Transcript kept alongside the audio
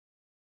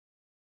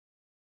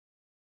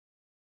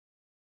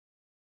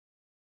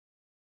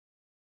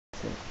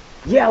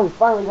Yeah, we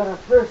finally got our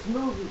first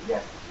movie.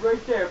 Yes,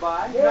 right there,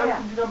 bye. Yeah. Now we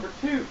can do number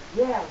 2.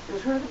 Yeah.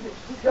 Return of the Bitch.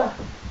 Let's go.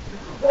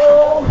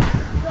 Oh!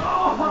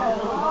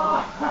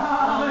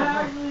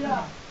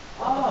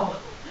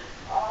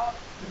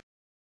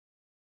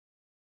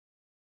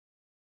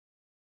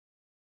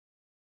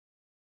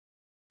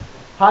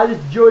 Hi, this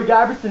is Joey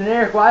Giberson and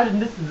Erik Weiser,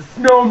 and this is the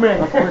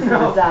Snowman. Let's listen to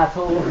this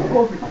asshole.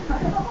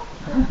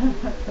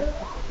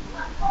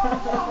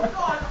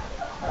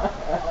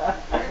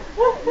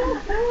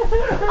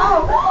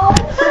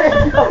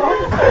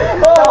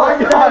 Oh my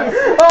god!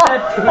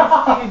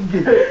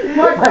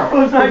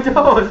 My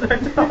toes!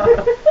 It's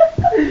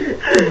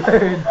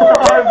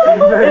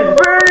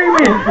burning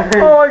me!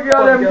 Oh my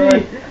god, MD!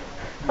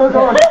 Oh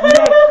god,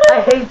 I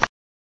hate you.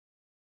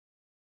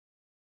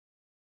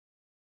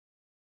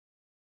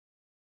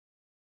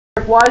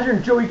 Erik Weiser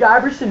and Joey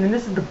Giberson, and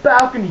this is the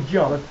balcony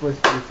jump. Let's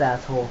listen to this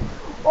asshole.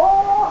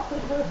 Oh!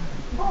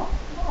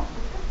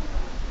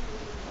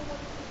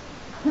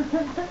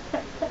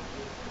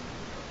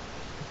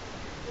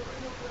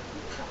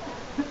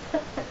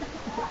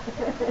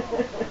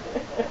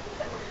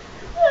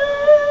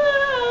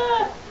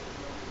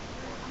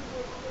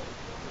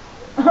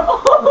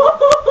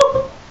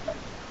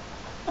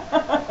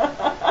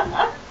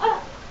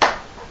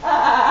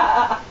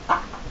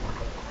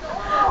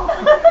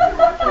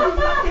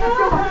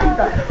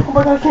 Oh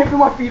my god, I can't feel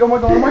my feet. Oh my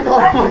god, oh my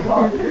god, oh my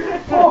god.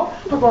 Oh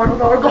god, oh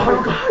god, oh god,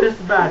 oh god, this is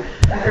bad.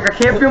 I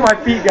can't feel my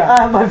feet,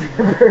 guys. My feet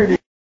are burning.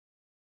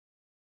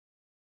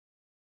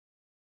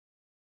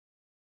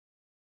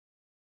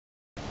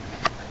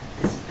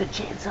 This is the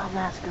Chainsaw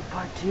Massacre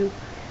Part 2.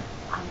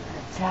 I'm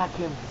gonna attack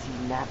him because he's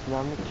napping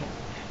on the couch.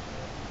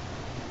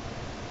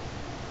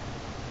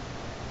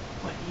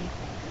 What do you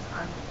think?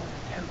 I'm on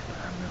the couch, but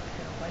I'm really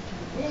gonna bite you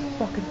with this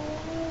fucking...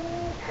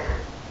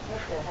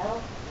 What the hell?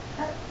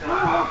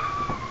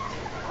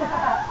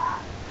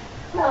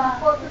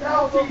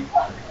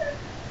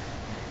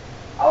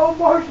 Oh,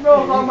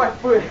 marshmallows on my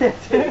foot.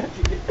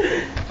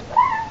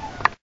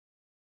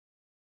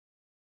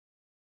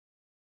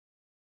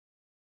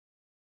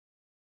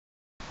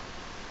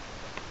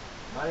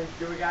 My name is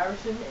Joey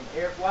Giberson and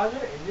Erik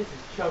Weiser, and this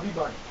is Chubby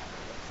Bunny.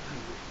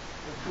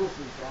 Let's listen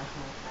to this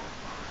asshole.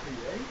 Are you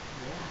ready?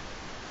 Yeah.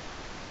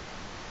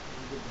 You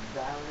get the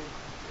valley.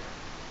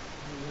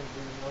 You have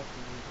the enough to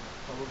do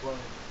Chubby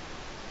Bunny.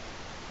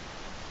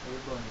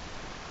 Chubby Bunny.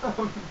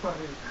 Chubby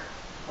Bunny.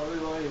 Chubby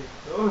Bunny.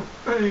 Chubby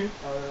Bunny.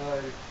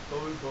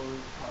 Chubby Bunny. Chubby Bunny.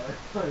 Chubby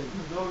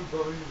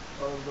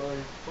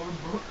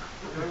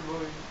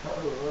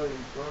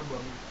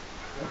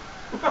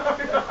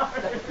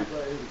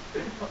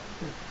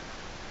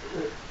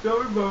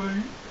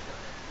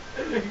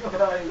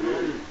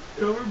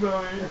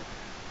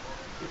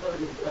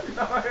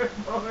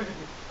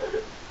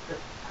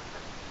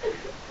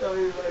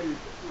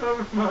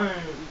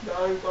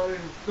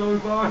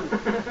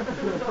Chubby Bunny.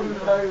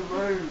 Chubby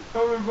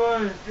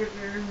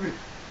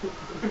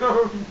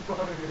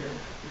Bunny. Chubby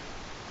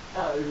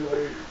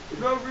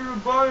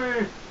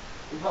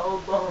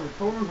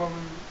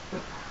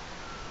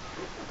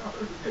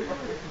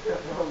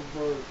Bunny. Chubby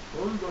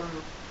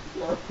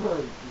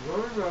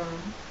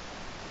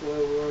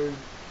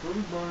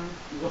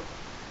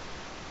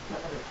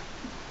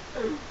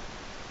Bunny.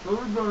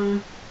 Chubby Bunny. Chubby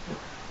Bunny. Chubby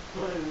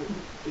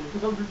Bunny.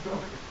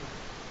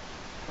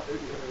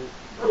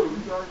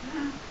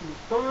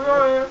 Chubby Bunny. Chubby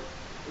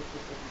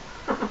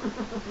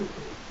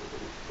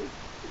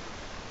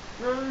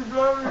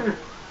Bunny.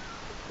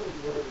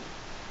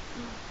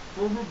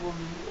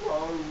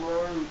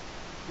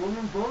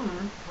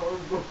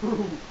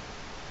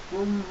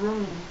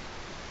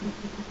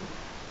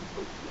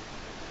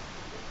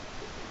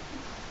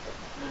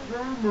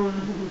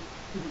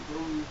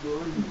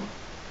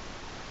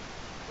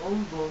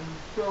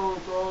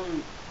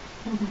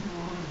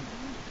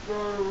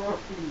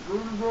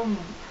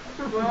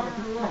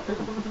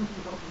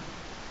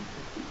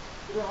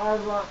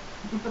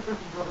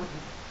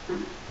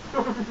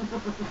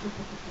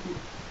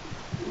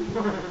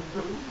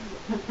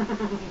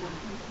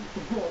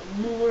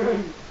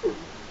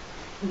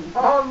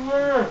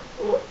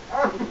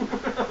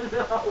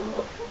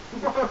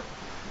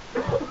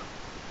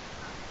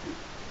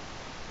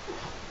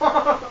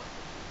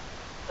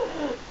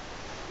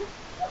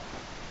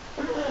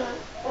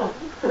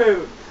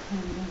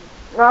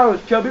 That was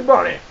Chubby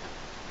Bunny.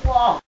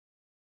 Wow.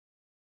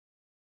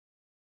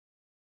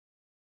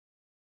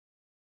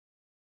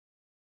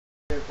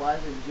 Erik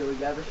Weiser and Joey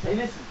Giberson. Hey,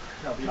 this is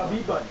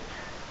Chubby Bunny.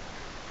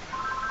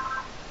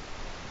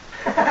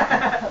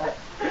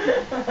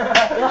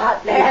 God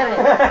damn it.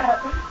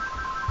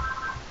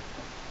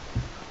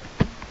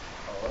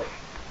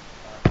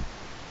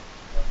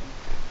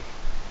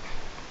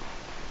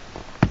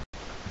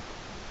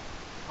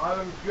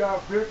 I'm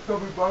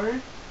Chubby Bunny.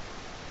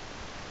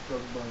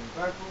 Chubby Bunny.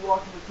 Thanks for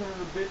watching Return of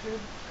the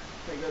Bitches.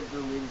 Check out the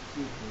lead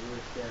seat for the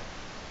worst there.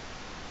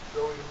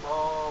 Show your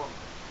mom.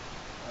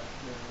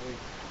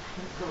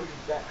 Show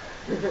your dad.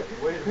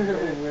 Wait a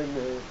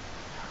minute.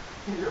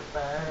 Your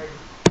bag.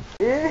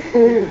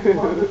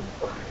 Ew.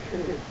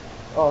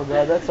 Oh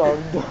god, that's all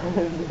I'm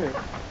done.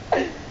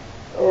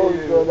 Oh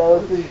god, that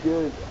was pretty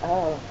good.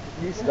 Ow.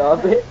 You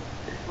stop it?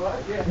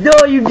 What? Yeah.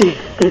 No, you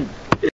didn't.